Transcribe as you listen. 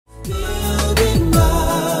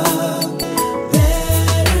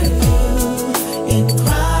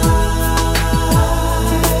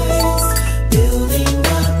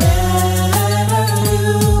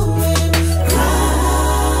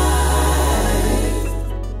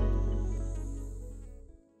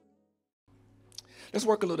Let's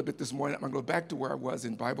work a little bit this morning. I'm going to go back to where I was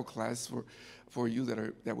in Bible class. For you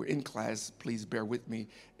that were in class, please bear with me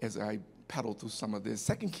as I paddle through some of this.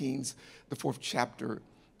 2 Kings, the 4th chapter.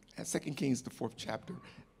 2 Kings, the 4th chapter.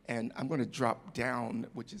 And I'm going to drop down,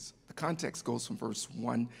 which is, the context goes from verse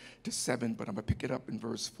 1 to 7, but I'm going to pick it up in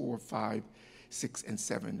verse 4, 5, 6, and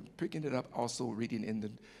 7. Picking it up, also reading in the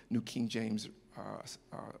New King James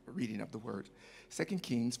reading of the word. 2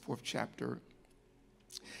 Kings, 4th chapter.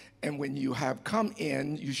 And when you have come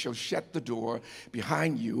in, you shall shut the door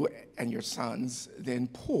behind you and your sons, then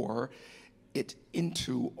pour it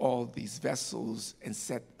into all these vessels and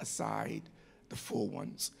set aside the full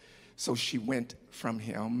ones. So she went from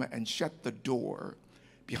him and shut the door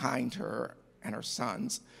behind her and her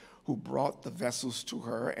sons, who brought the vessels to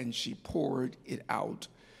her, and she poured it out.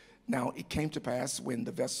 Now it came to pass when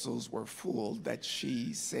the vessels were full that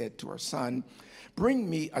she said to her son, "Bring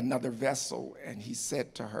me another vessel." And he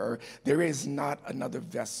said to her, "There is not another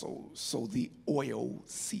vessel." So the oil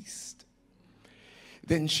ceased.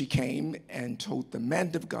 Then she came and told the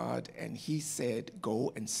man of God, and he said,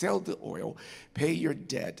 "Go and sell the oil, pay your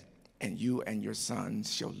debt, and you and your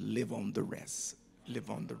sons shall live on the rest." Live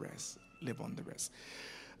on the rest. Live on the rest.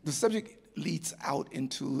 The subject leads out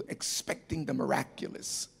into expecting the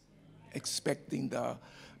miraculous. Expecting the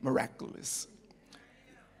miraculous.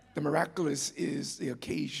 The miraculous is the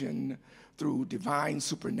occasion through divine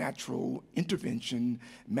supernatural intervention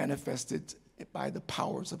manifested by the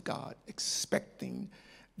powers of God. Expecting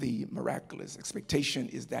the miraculous. Expectation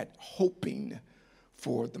is that hoping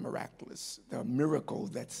for the miraculous, the miracle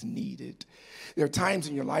that's needed. There are times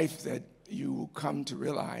in your life that you come to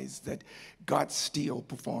realize that God still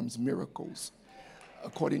performs miracles.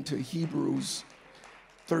 According to Hebrews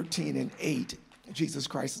 13 and 8, Jesus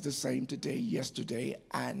Christ is the same today, yesterday,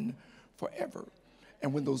 and forever.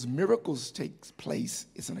 And when those miracles take place,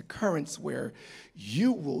 it's an occurrence where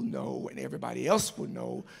you will know and everybody else will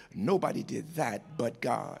know nobody did that but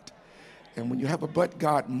God. And when you have a but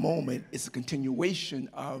God moment, it's a continuation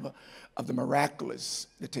of the miraculous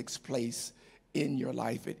that takes place in your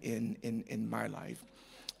life and in my life.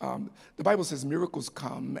 The Bible says miracles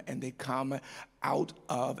come, and they come out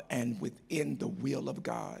of and within the will of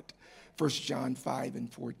God. 1 John 5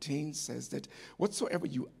 and 14 says that whatsoever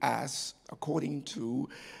you ask according to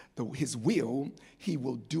his will, he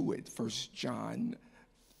will do it. 1 John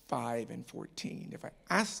 5 and 14. If I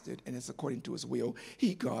asked it and it's according to his will,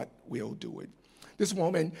 God will do it. This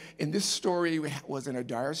woman in this story was in a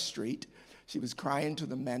dire strait. She was crying to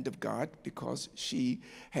the man of God because she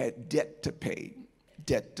had debt to pay.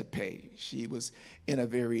 Debt to pay. She was in a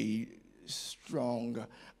very strange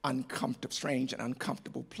and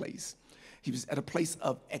uncomfortable place. He was at a place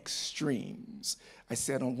of extremes. I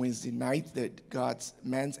said on Wednesday night that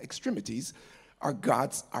man's extremities are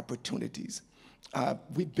God's opportunities.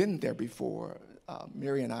 We've been there before,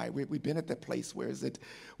 Mary and I. We've been at that place where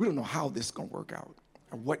we don't know how this is going to work out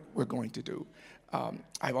or what we're going to do.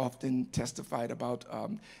 I've often testified about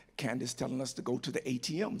Candace telling us to go to the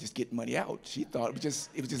ATM, just get money out. She thought it was just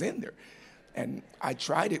in there. And I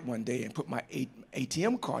tried it one day and put my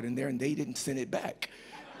ATM card in there, and they didn't send it back.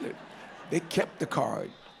 They kept the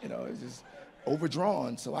card. It was just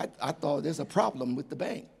overdrawn. So I thought there's a problem with the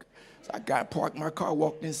bank. So I parked my car,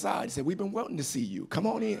 walked inside. He said, "We've been wanting to see you. Come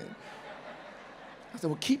on in." I said,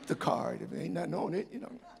 "Well, keep the card. If there ain't nothing on it,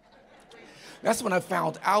 That's when I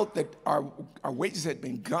found out that our wages had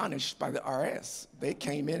been garnished by the IRS. They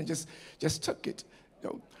came in and just took it.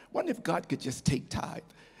 Wonder if God could just take tithe.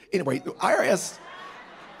 Anyway, the IRS,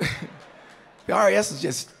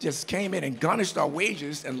 just came in and garnished our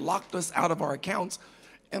wages and locked us out of our accounts.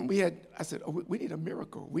 And I said, "Oh, we need a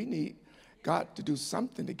miracle. We need God to do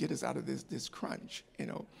something to get us out of this crunch,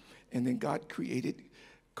 And then God created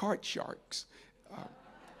card sharks.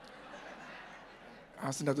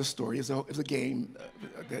 That's another story. It was a game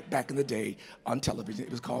that back in the day on television. It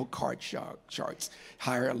was called Card Sharks.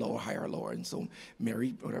 Higher, lower. And so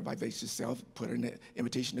Mary, whatever vivacious self, put her in an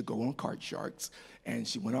invitation to go on Card Sharks. And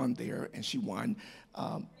she went on there and she won.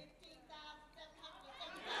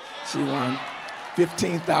 She won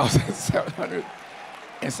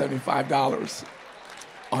 $15,775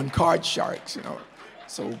 on Card Sharks,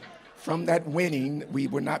 So from that winning, we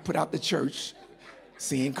were not put out the church,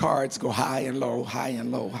 seeing cards go high and low, high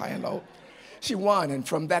and low, high and low. She won, and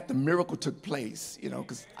from that, the miracle took place,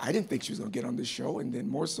 because I didn't think she was going to get on this show, and then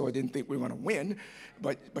more so, I didn't think we were going to win,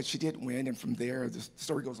 but she did win, and from there, the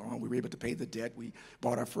story goes on. We were able to pay the debt. We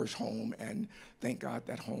bought our first home, and thank God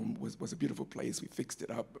that home was a beautiful place. We fixed it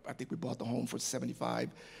up. I think we bought the home for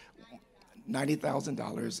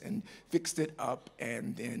 $90,000 and fixed it up.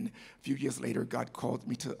 And then a few years later, God called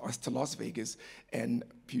me to Las Vegas. And a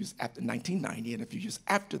few years after 1990, and a few years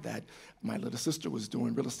after that, my little sister was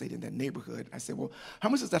doing real estate in that neighborhood. I said, well, how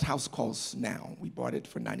much does that house cost now? We bought it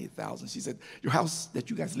for $90,000. She said, your house that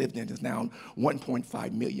you guys lived in is now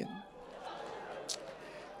 $1.5 million.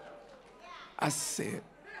 I said,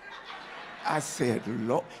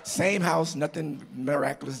 Lord, same house, nothing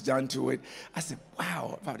miraculous done to it. I said,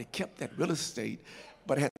 wow, if I would have kept that real estate,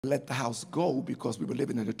 but I had to let the house go because we were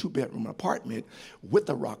living in a 2-bedroom apartment with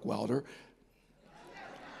a rock welder.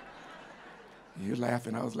 You're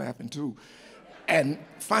laughing, I was laughing too. And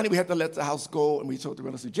finally, we had to let the house go, and we told the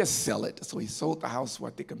real estate, just sell it. So he sold the house for,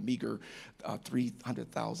 I think, a meager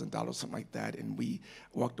 $300,000, something like that, and we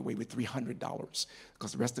walked away with $300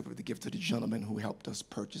 because the rest of it was to give to the gentleman who helped us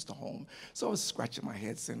purchase the home. So I was scratching my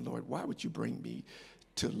head saying, Lord, why would you bring me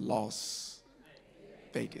to Las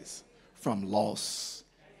Vegas from Los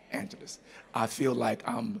Angeles? I feel like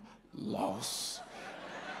I'm lost.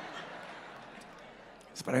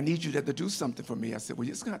 But I need you to do something for me. I said, well,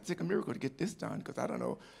 you're just going to have to take a miracle to get this done because I don't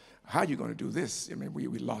know how you're going to do this. I mean, we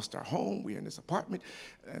lost our home. We're in this apartment.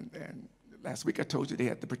 And last week I told you they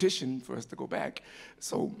had the petition for us to go back.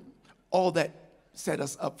 So all that set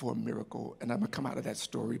us up for a miracle. And I'm going to come out of that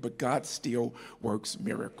story. But God still works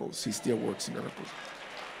miracles. He still works miracles.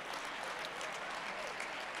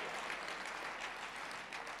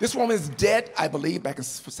 This woman's debt, I believe, back in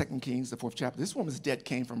 2 Kings, the 4th chapter, this woman's debt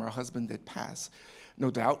came from her husband that passed. No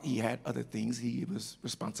doubt he had other things he was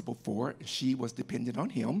responsible for. She was dependent on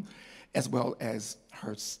him, as well as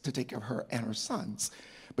her to take care of her and her sons.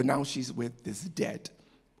 But now she's with this debt.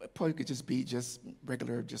 It probably could just be just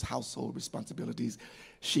regular, just household responsibilities.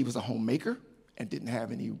 She was a homemaker and didn't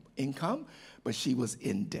have any income, but she was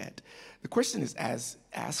in debt. The question is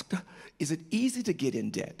asked, is it easy to get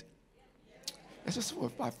in debt? It's just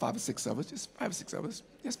five or six of us, just 5 or 6 of us,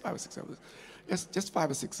 just 5 or 6 of us, just 5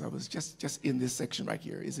 or 6 of us, just in this section right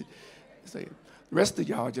here. Is it? The rest of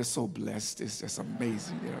y'all are just so blessed. It's just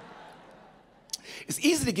amazing. You know? It's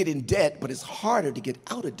easy to get in debt, but it's harder to get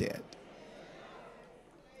out of debt.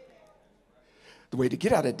 The way to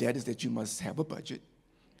get out of debt is that you must have a budget.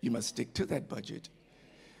 You must stick to that budget.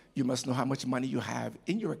 You must know how much money you have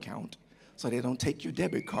in your account so they don't take your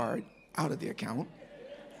debit card out of the account.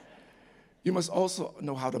 You must also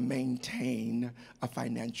know how to maintain a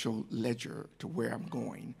financial ledger to where I'm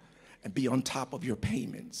going and be on top of your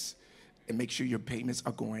payments and make sure your payments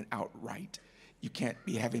are going out right. You can't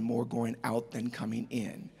be having more going out than coming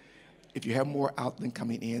in. If you have more out than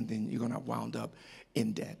coming in, then you're going to wound up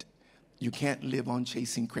in debt. You can't live on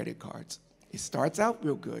chasing credit cards. It starts out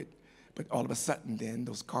real good, but all of a sudden then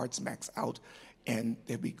those cards max out and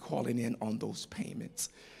they'll be calling in on those payments.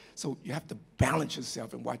 So you have to balance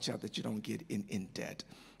yourself and watch out that you don't get in debt.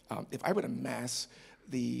 If I would amass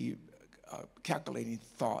the calculating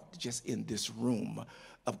thought just in this room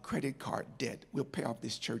of credit card debt, we'll pay off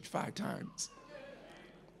this church 5 times.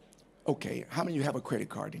 Okay, how many of you have a credit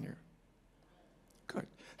card in here? Good.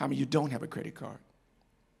 How many of you don't have a credit card?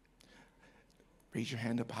 Raise your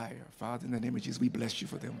hand up higher. Father, in the name of Jesus, we bless you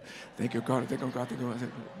for them. Thank you, God. Thank you, God. Thank you, God.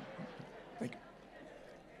 Thank you.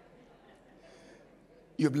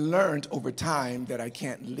 You've learned over time that I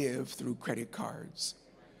can't live through credit cards.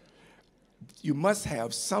 You must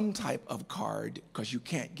have some type of card because you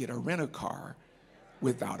can't get a rent-a-car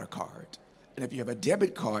without a card. And if you have a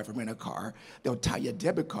debit card for rent-a-car, they'll tie your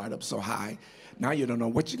debit card up so high, now you don't know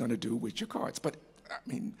what you're going to do with your cards. But, I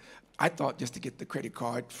mean, I thought just to get the credit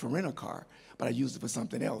card for rent-a-car, but I used it for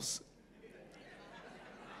something else.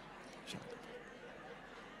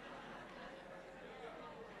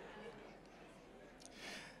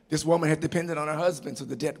 This woman had depended on her husband, so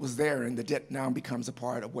the debt was there, and the debt now becomes a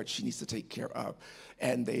part of what she needs to take care of.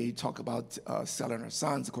 And they talk about selling her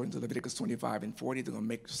sons, according to Leviticus 25 and 40. They're going to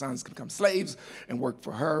make her sons become slaves and work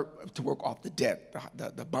for her to work off the debt.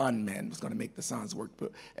 The bondman was going to make the sons work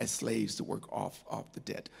as slaves to work off the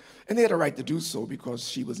debt. And they had a right to do so because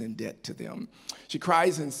she was in debt to them. She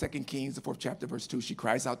cries in 2 Kings, the 4th chapter, verse 2. She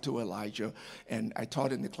cries out to Elijah. And I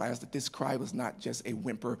taught in the class that this cry was not just a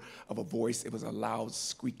whimper of a voice. It was a loud,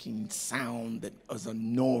 squeaking sound that was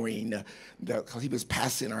annoying because he was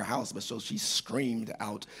passing her house. But so she screamed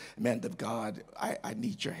out, man of God, I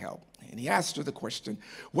need your help. And he asked her the question,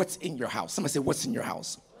 what's in your house? Somebody said, what's in your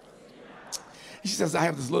house? She says, I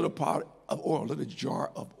have this little pot of oil, a little jar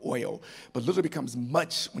of oil, but little becomes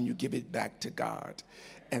much when you give it back to God.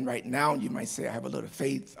 And right now you might say, I have a little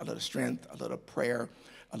faith, a little strength, a little prayer,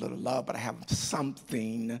 a little love, but I have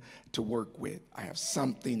something to work with. I have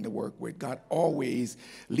something to work with. God always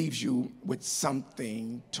leaves you with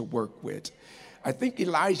something to work with. I think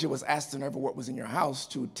Elijah was asking her what was in your house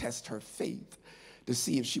to test her faith, to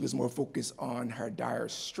see if she was more focused on her dire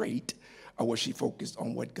strait or was she focused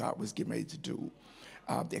on what God was getting ready to do.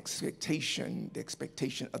 The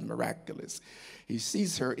expectation of the miraculous. He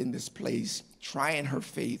sees her in this place, trying her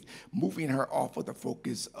faith, moving her off of the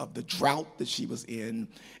focus of the drought that she was in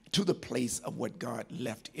to the place of what God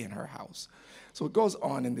left in her house. So it goes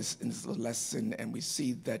on in this lesson, and we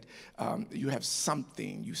see that you have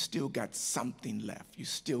something, you still got something left. You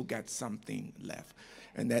still got something left.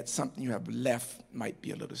 And that something you have left might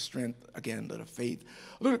be a little strength, again, a little faith,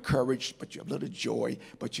 a little courage, but you have a little joy,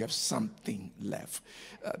 but you have something left.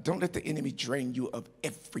 Don't let the enemy drain you of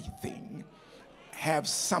everything. Have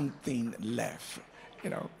something left,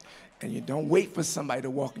 and you don't wait for somebody to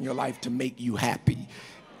walk in your life to make you happy.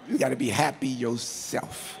 You got to be happy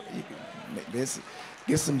yourself.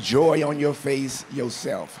 Get some joy on your face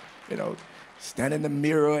yourself. Stand in the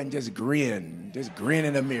mirror and just grin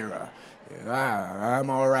in the mirror. I'm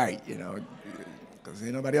all right, because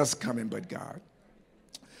ain't nobody else coming but God.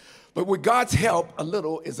 But with God's help, a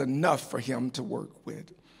little is enough for him to work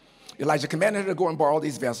with. Elijah commanded her to go and borrow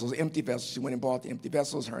these vessels, empty vessels. She went and bought the empty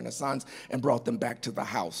vessels, her and her sons, and brought them back to the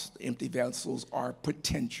house. The empty vessels are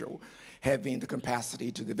potential, having the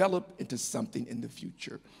capacity to develop into something in the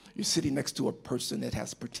future. You're sitting next to a person that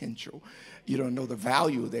has potential. You don't know the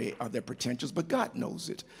value of their potentials, but God knows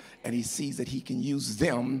it. And he sees that he can use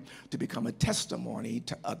them to become a testimony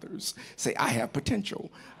to others. Say, I have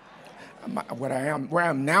potential. Where I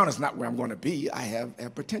am now is not where I'm going to be. I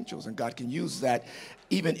have potentials, and God can use that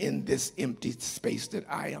even in this empty space that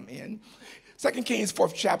I am in. 2 Kings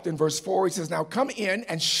 4th chapter and verse 4, he says, now come in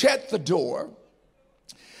and shut the door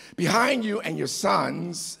behind you and your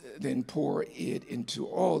sons, then pour it into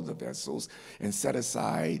all the vessels and set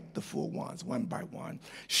aside the full ones, one by one.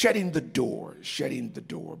 Shutting the door,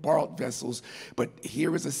 borrowed vessels. But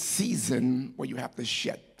here is a season where you have to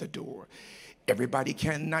shut the door. Everybody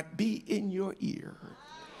cannot be in your ear,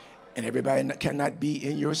 and everybody cannot be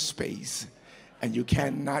in your space, and you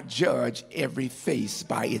cannot judge every face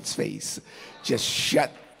by its face. Just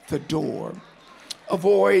shut the door.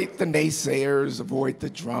 Avoid the naysayers, avoid the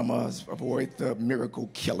dramas, avoid the miracle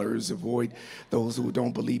killers, avoid those who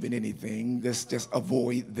don't believe in anything. Just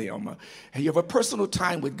avoid them. You have a personal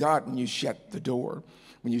time with God when you shut the door.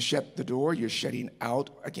 When you shut the door, you're shutting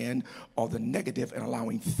out, again, all the negative and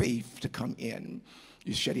allowing faith to come in.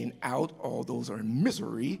 You're shutting out all those who are in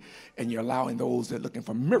misery, and you're allowing those that are looking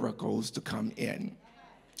for miracles to come in.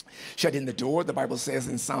 Shutting the door, the Bible says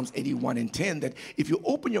in Psalms 81:10 that if you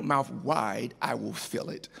open your mouth wide, I will fill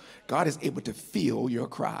it. God is able to fill your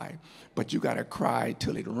cry, but you got to cry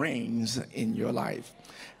till it rains in your life.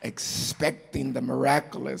 Expecting the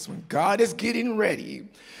miraculous. When God is getting ready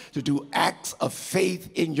to do acts of faith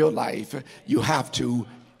in your life, you have to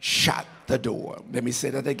shut the door. Let me say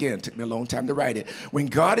that again. It took me a long time to write it. When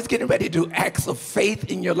God is getting ready to do acts of faith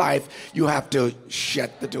in your life, you have to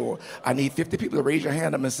shut the door. I need 50 people to raise your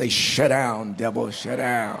hand up and say, shut down, devil, shut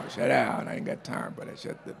down, shut down. I ain't got time, but I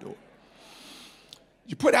shut the door.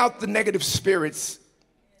 You put out the negative spirits.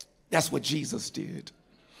 That's what Jesus did.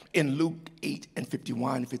 In Luke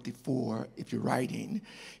 8:51, 54, if you're writing,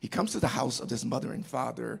 he comes to the house of this mother and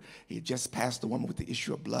father. He had just passed the woman with the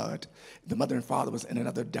issue of blood. The mother and father was in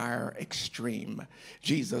another dire extreme.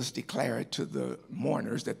 Jesus declared to the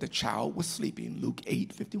mourners that the child was sleeping. Luke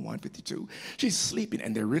 8:51, 52. She's sleeping,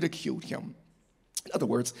 and they ridiculed him. In other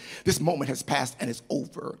words, this moment has passed and it's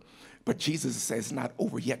over. But Jesus says it's not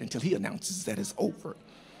over yet until he announces that it's over.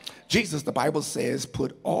 Jesus, the Bible says,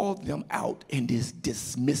 put all them out and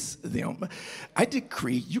dismiss them. I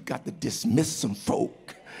decree you got to dismiss some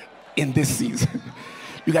folk in this season.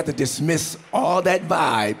 You got to dismiss all that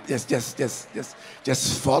vibe.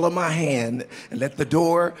 Just follow my hand and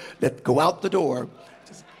go out the door.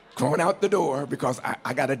 Just going out the door, because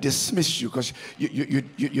I got to dismiss you, because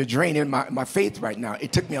you're draining my faith right now.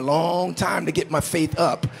 It took me a long time to get my faith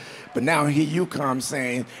up. But now here you come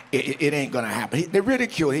saying it ain't going to happen. He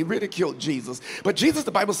ridiculed Jesus. But Jesus,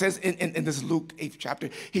 the Bible says in this Luke 8th chapter,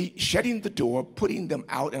 he shutting the door, putting them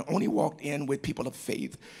out, and only walked in with people of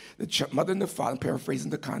faith. The mother and the father,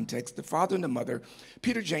 paraphrasing the context, the father and the mother,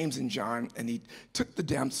 Peter, James, and John, and he took the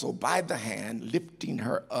damsel by the hand, lifting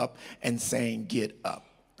her up and saying, get up.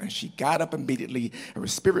 And she got up immediately, and her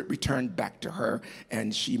spirit returned back to her,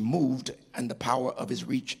 and she moved in the power of his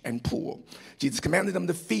reach and pull. Jesus commanded them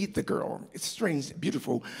to feed the girl. It's strange,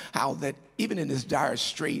 beautiful, how that even in this dire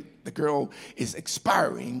strait, the girl is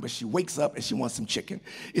expiring, but she wakes up and she wants some chicken.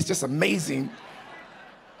 It's just amazing.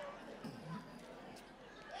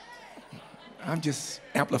 I'm just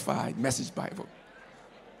amplified, Message Bible.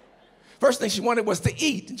 First thing she wanted was to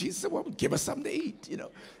eat. And Jesus said, well, give her something to eat.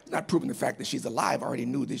 Not proving the fact that she's alive. I already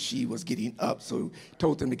knew that she was getting up, so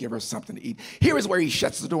told them to give her something to eat. Here is where he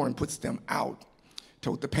shuts the door and puts them out.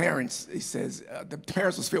 Told the parents, he says, the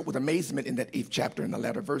parents was filled with amazement in that 8th chapter in the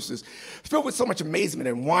latter verses. Filled with so much amazement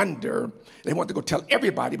and wonder, they want to go tell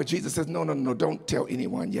everybody, but Jesus says, no, don't tell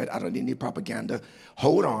anyone yet. I don't need any propaganda.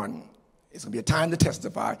 Hold on. It's going to be a time to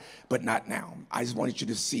testify, but not now. I just wanted you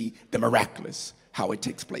to see the miraculous, how it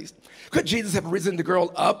takes place. Could Jesus have risen the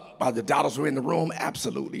girl up while the doubters were in the room?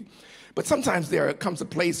 Absolutely. But sometimes there comes a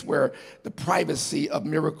place where the privacy of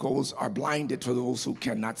miracles are blinded to those who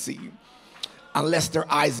cannot see, unless their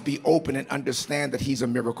eyes be open and understand that he's a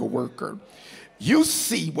miracle worker. You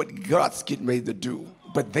see what God's getting ready to do,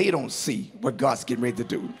 but they don't see what God's getting ready to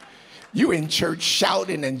do. You in church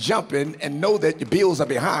shouting and jumping and know that your bills are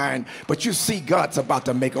behind, but you see God's about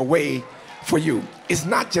to make a way for you. It's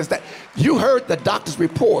not just that. You heard the doctor's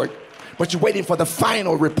report, but you're waiting for the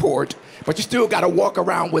final report, but you still got to walk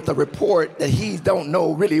around with a report that he don't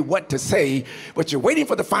know really what to say, but you're waiting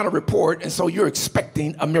for the final report, and so you're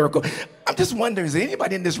expecting a miracle. I'm just wondering, is there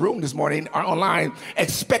anybody in this room this morning or online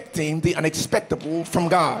expecting the unexpected from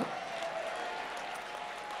God?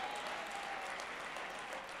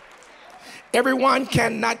 Everyone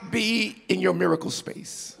cannot be in your miracle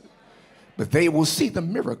space, but they will see the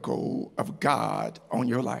miracle of God on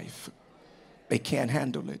your life. They can't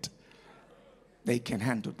handle it. They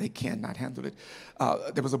cannot handle it.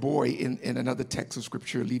 There was a boy in another text of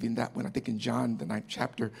scripture, leaving that one, I think in John, the 9th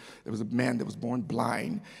chapter, there was a man that was born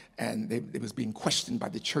blind, and they was being questioned by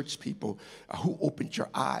the church people, who opened your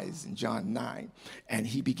eyes in John 9? And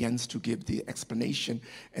he begins to give the explanation,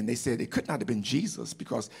 and they said it could not have been Jesus,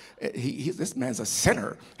 because this man's a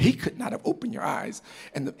sinner. He could not have opened your eyes.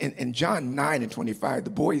 And in John 9:25, the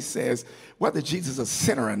boy says, whether Jesus is a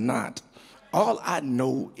sinner or not, all I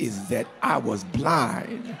know is that I was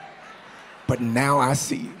blind, but now I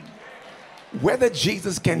see. Whether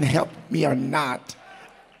Jesus can help me or not,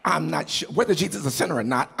 I'm not sure. Whether Jesus is a sinner or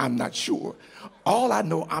not, I'm not sure. All I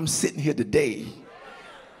know, I'm sitting here today.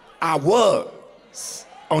 I was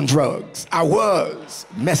on drugs. I was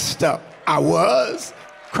messed up. I was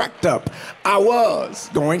cracked up. I was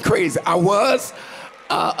going crazy. I was.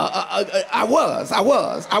 But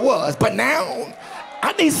now,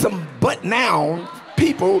 I need some but now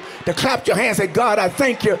people to clap your hands and say, God, I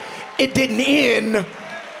thank you. It didn't end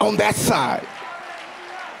on that side.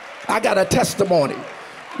 I got a testimony.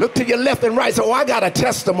 Look to your left and right. So I got a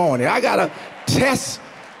testimony. I got a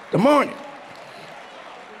testimony.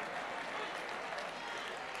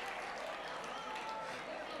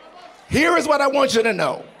 Here is what I want you to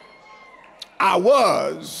know. I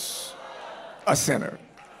was a sinner,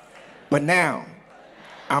 but now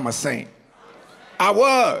I'm a saint. I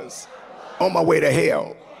was on my way to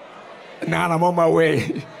hell. Now I'm on my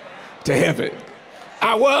way to heaven.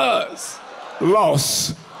 I was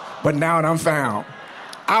lost, but now I'm found.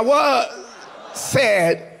 I was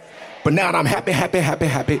sad, but now I'm happy,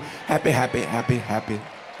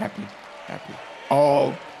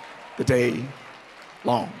 all the day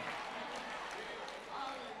long.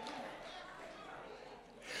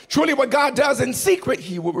 Truly, what God does in secret,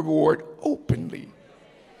 he will reward openly.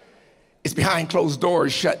 It's behind closed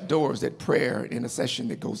doors, shut doors, that prayer and intercession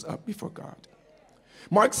that goes up before God.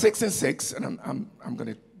 Mark 6:6, and I'm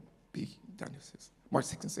going to be done with this. Mark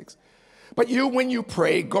 6:6. But you, when you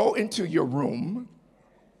pray, go into your room,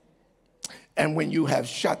 and when you have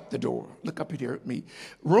shut the door, look up here at me.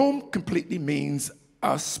 Room completely means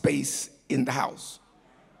a space in the house.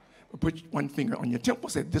 Put one finger on your temple,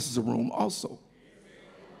 say, this is a room also.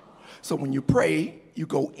 So when you pray, you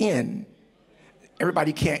go in.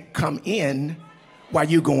 Everybody can't come in while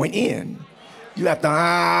you're going in. You have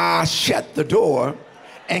to shut the door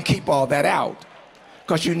and keep all that out,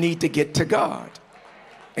 because you need to get to God.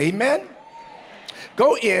 Amen?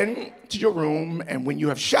 Go in to your room, and when you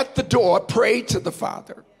have shut the door, pray to the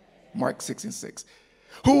Father. Mark 6:6.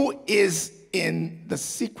 Who is in the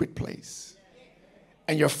secret place.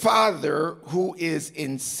 And your Father who is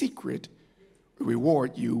in secret will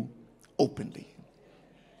reward you openly.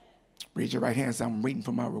 Raise your right hand and say, I'm waiting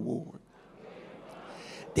for my reward.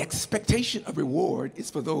 The expectation of reward is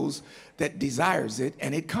for those that desires it,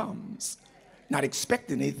 and it comes. Not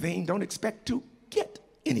expecting anything, don't expect to get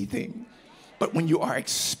anything. But when you are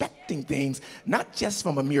expecting things, not just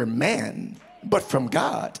from a mere man, but from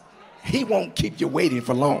God, he won't keep you waiting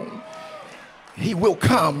for long. He will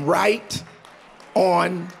come right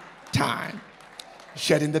on time.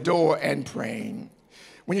 Shutting the door and praying.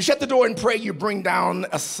 When you shut the door and pray, you bring down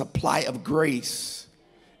a supply of grace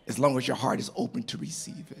as long as your heart is open to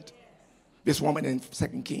receive it. This woman in 2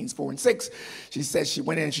 Kings 4 and 6, she says she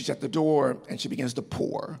went in, she shut the door, and she begins to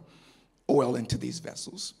pour oil into these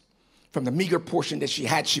vessels. From the meager portion that she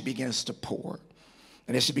had, she begins to pour.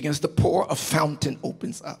 And as she begins to pour, a fountain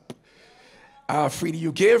opens up. Freely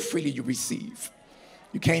you give, freely you receive.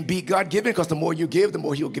 You can't beat God giving because the more you give, the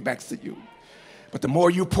more he'll give back to you. But the more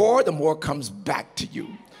you pour, the more comes back to you.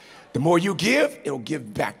 The more you give, it'll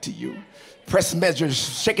give back to you. Press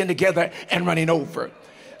measures, shaken together and running over.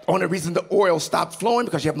 The only reason the oil stopped flowing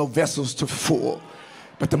because you have no vessels to fill.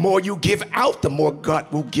 But the more you give out, the more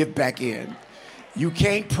God will give back in. You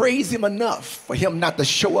can't praise him enough for him not to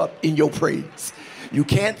show up in your praise. You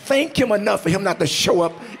can't thank him enough for him not to show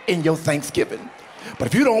up in your thanksgiving. But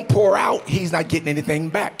if you don't pour out, he's not getting anything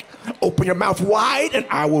back. Open your mouth wide and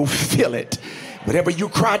I will fill it. Whatever you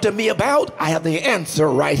cry to me about, I have the answer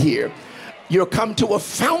right here. You'll come to a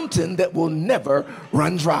fountain that will never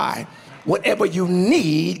run dry. Whatever you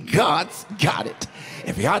need, God's got it.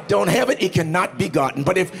 If God don't have it, it cannot be gotten.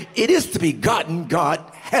 But if it is to be gotten, God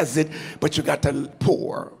has it. But you got to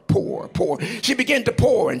pour, pour, pour. She began to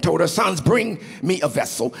pour and told her sons, bring me a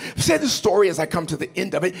vessel. Say the story as I come to the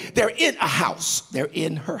end of it. They're in a house. They're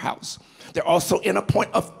in her house. They're also in a point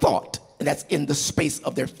of thought, and that's in the space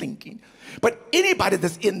of their thinking. But anybody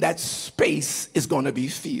that's in that space is going to be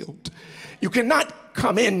filled. You cannot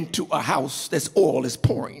come into a house that's oil is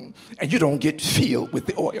pouring and you don't get filled with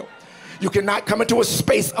the oil. You cannot come into a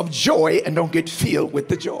space of joy and don't get filled with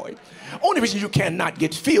the joy. Only reason you cannot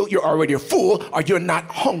get filled, you're already full or you're not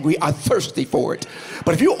hungry or thirsty for it.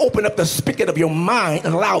 But if you open up the spigot of your mind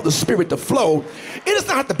and allow the Spirit to flow, it does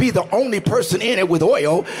not have to be the only person in it with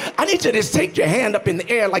oil. I need you to just take your hand up in the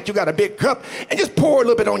air like you got a big cup and just pour a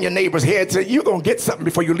little bit on your neighbor's head. So you're going to get something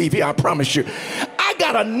before you leave here, I promise you. I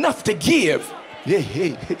got enough to give.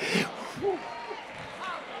 Yeah.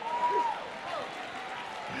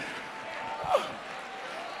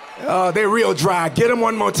 Oh, they're real dry. Get them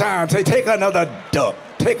one more time. Say, take another dose.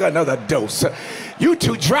 Take another dose. You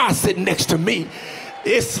too dry sitting next to me.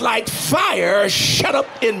 It's like fire shut up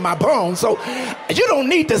in my bones. So you don't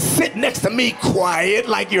need to sit next to me quiet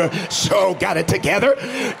like you're so got it together.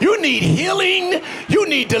 You need healing. You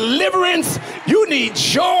need deliverance. You need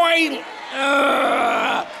joy.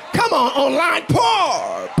 Come on, online.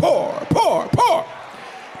 Pour, pour, pour, pour.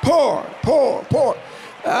 Pour, pour, pour.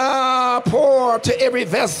 Pour to every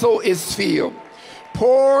vessel is filled.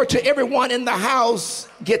 Pour to everyone in the house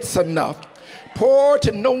gets enough. Pour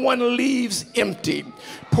to no one leaves empty.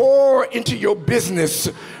 Pour into your business.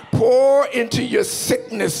 Pour into your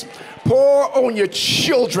sickness. Pour on your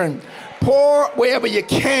children. Pour wherever you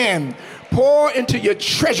can. Pour into your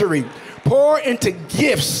treasury. Pour into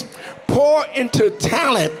gifts. Pour into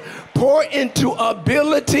talent. Pour into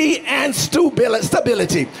ability and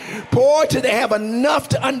stability. Pour till they have enough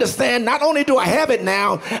to understand, not only do I have it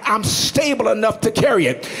now, I'm stable enough to carry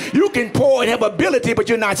it. You can pour and have ability, but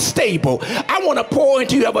you're not stable. I want to pour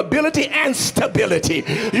into you have ability and stability.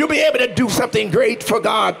 You'll be able to do something great for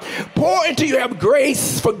God. Pour into you have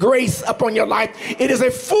grace for grace upon your life. It is a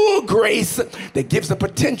full grace that gives the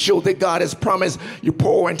potential that God has promised. You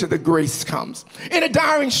pour into the grace comes. In a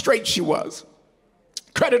dire strait she was.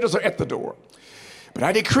 Creditors are at the door. But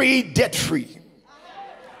I decree debt-free.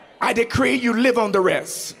 I decree you live on the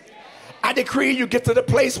rest. I decree you get to the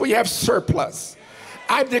place where you have surplus.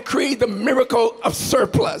 I decree the miracle of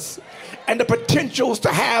surplus and the potentials to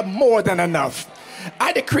have more than enough.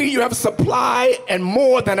 I decree you have supply and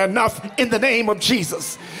more than enough in the name of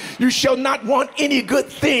Jesus. You shall not want any good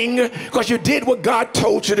thing because you did what God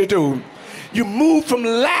told you to do. You moved from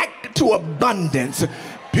lack to abundance.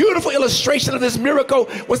 Beautiful illustration of this miracle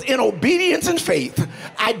was in obedience and faith.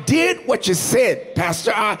 I did what you said,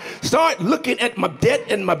 Pastor. I started looking at my debt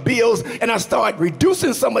and my bills, and I started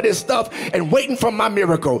reducing some of this stuff and waiting for my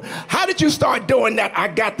miracle. How did you start doing that? I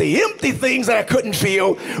got the empty things that I couldn't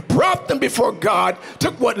feel, brought them before God,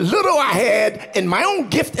 took what little I had in my own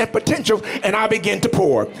gift and potential, and I began to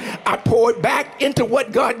pour. I poured back into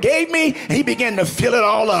what God gave me, and he began to fill it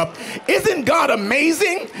all up. Isn't God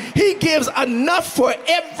amazing? He gives enough for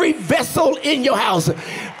every vessel in your house.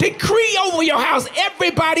 Decree over your house,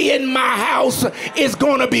 everybody in my house is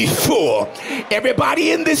going to be full.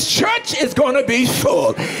 Everybody in this church is going to be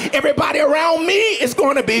full. Everybody around me is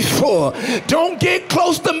going to be full. Don't get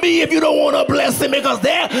close to me if you don't want a blessing, because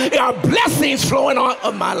there are blessings flowing out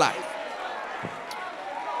of my life.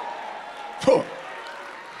 Full.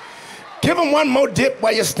 Give them one more dip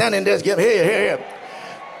while you're standing there. Give here.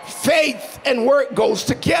 Faith and work goes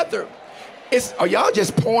together. Are y'all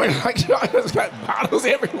just pouring like y'all just got bottles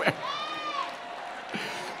everywhere?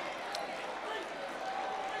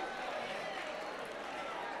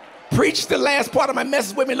 Preach the last part of my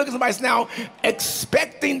message with me. Look at somebody now.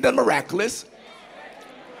 Expecting the miraculous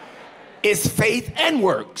is faith and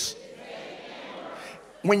works.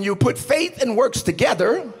 When you put faith and works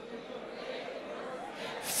together,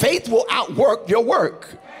 faith will outwork your work.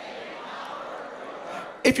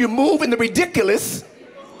 If you move in the ridiculous,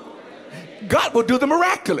 God will do the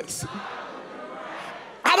miraculous.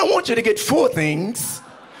 I don't want you to get full things.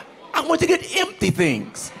 I want you to get empty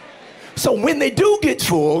things. So when they do get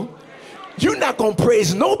full, you're not going to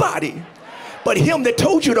praise nobody but him that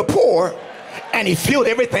told you to pour, and he filled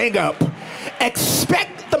everything up.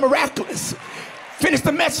 Expect the miraculous. Finish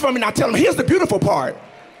the message for me now. Tell him, here's the beautiful part.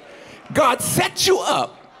 God set you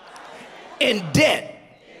up in debt,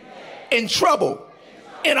 in trouble,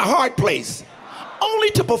 in a hard place, only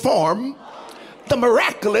to perform the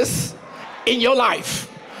miraculous in your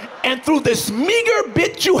life. And through this meager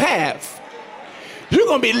bit you have, you're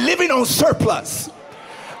going to be living on surplus,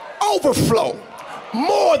 overflow,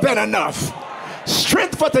 more than enough,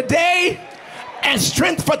 strength for today and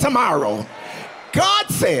strength for tomorrow. God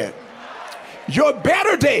said your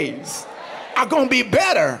better days are going to be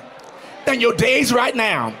better than your days right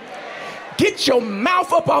now. Get your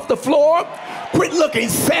mouth up off the floor, quit looking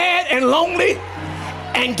sad and lonely,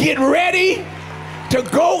 and get ready to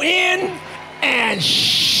go in and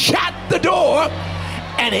shut the door.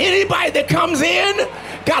 And anybody that comes in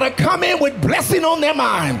got to come in with blessing on their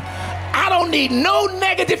mind. I don't need no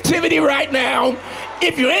negativity right now.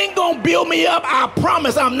 If you ain't going to build me up, I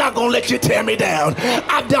promise I'm not going to let you tear me down.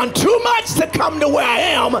 I've done too much to come to where I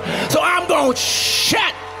am, so I'm going to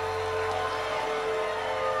shut.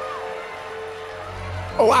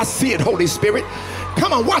 Oh, I see it, Holy Spirit.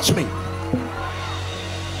 Come on, watch me.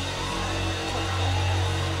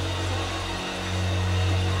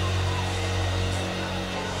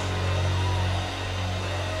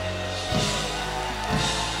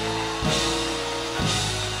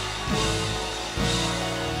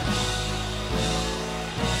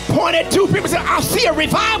 Point at two people and say, I see a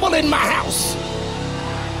revival in my house.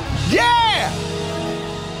 Yeah.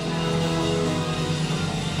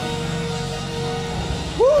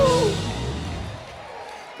 Woo.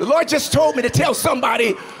 The Lord just told me to tell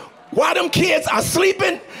somebody, while them kids are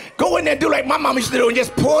sleeping, go in there and do like my mama used to do and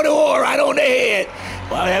just pour the oil right on their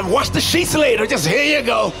head. Well, and wash the sheets later. Just here you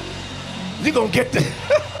go. You're going to get this.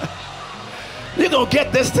 You're going to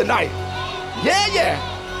get this tonight. Yeah,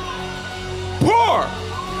 yeah. Pour.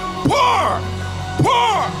 Pour,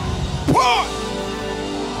 pour, pour.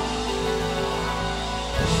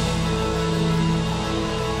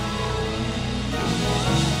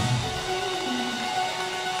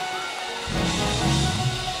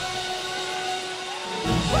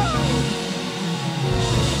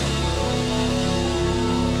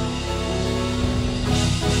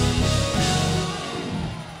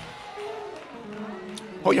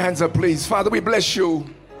 Hold your hands up, please. Father, we bless you.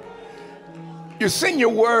 You send your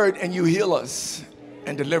word and you heal us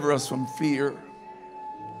and deliver us from fear.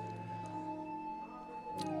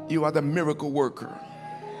 You are the miracle worker.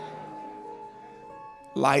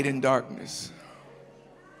 Light in darkness.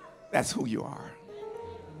 That's who you are.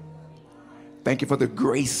 Thank you for the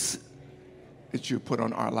grace that you put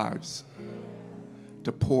on our lives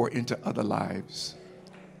to pour into other lives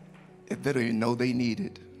that they don't even know they need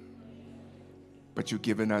it. But you've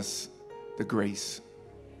given us the grace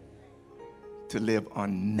to live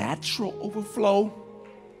on natural overflow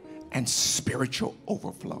and spiritual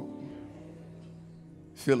overflow.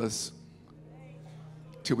 Fill us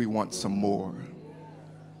till we want some more.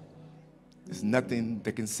 There's nothing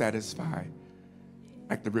that can satisfy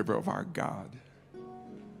like the river of our God.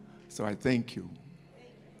 So I thank you.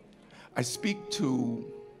 I speak to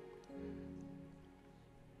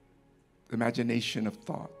the imagination of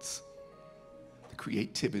thoughts, the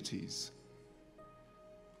creativities,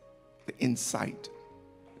 the insight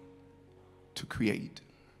to create.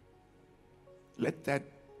 Let that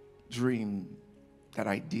dream, that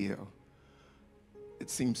idea, it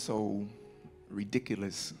seems so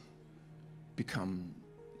ridiculous, become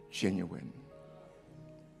genuine.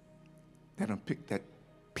 Let them pick that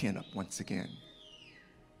pen up once again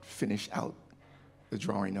finish out the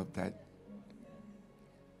drawing of that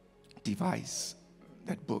device,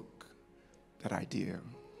 that book, that idea.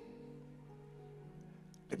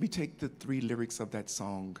 Let me take the 3 lyrics of that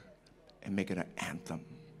song and make it an anthem.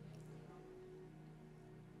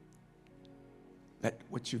 Let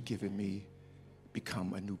what you've given me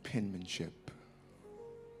become a new penmanship.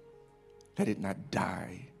 Let it not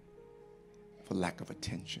die for lack of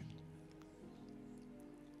attention.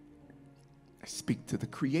 I speak to the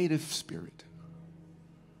creative spirit.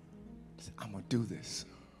 I'm going to do this.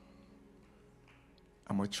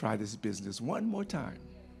 I'm going to try this business one more time.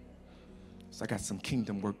 So I got some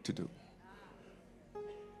kingdom work to do.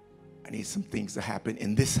 I need some things to happen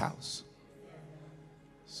in this house.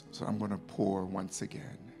 So I'm going to pour once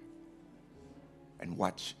again and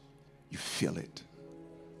watch you feel it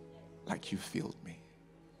like you filled me.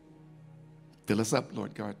 Fill us up,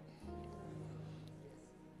 Lord God.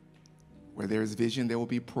 Where there is vision, there will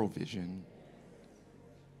be provision.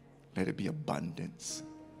 Let it be abundance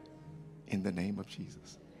in the name of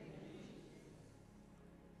Jesus.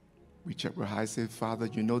 Reach up real high and say, Father,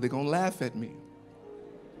 you know they're going to laugh at me.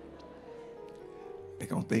 They're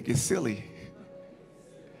going to think it's silly.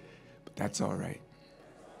 But that's all right.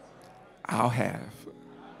 I'll have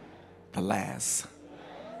the last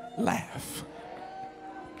laugh.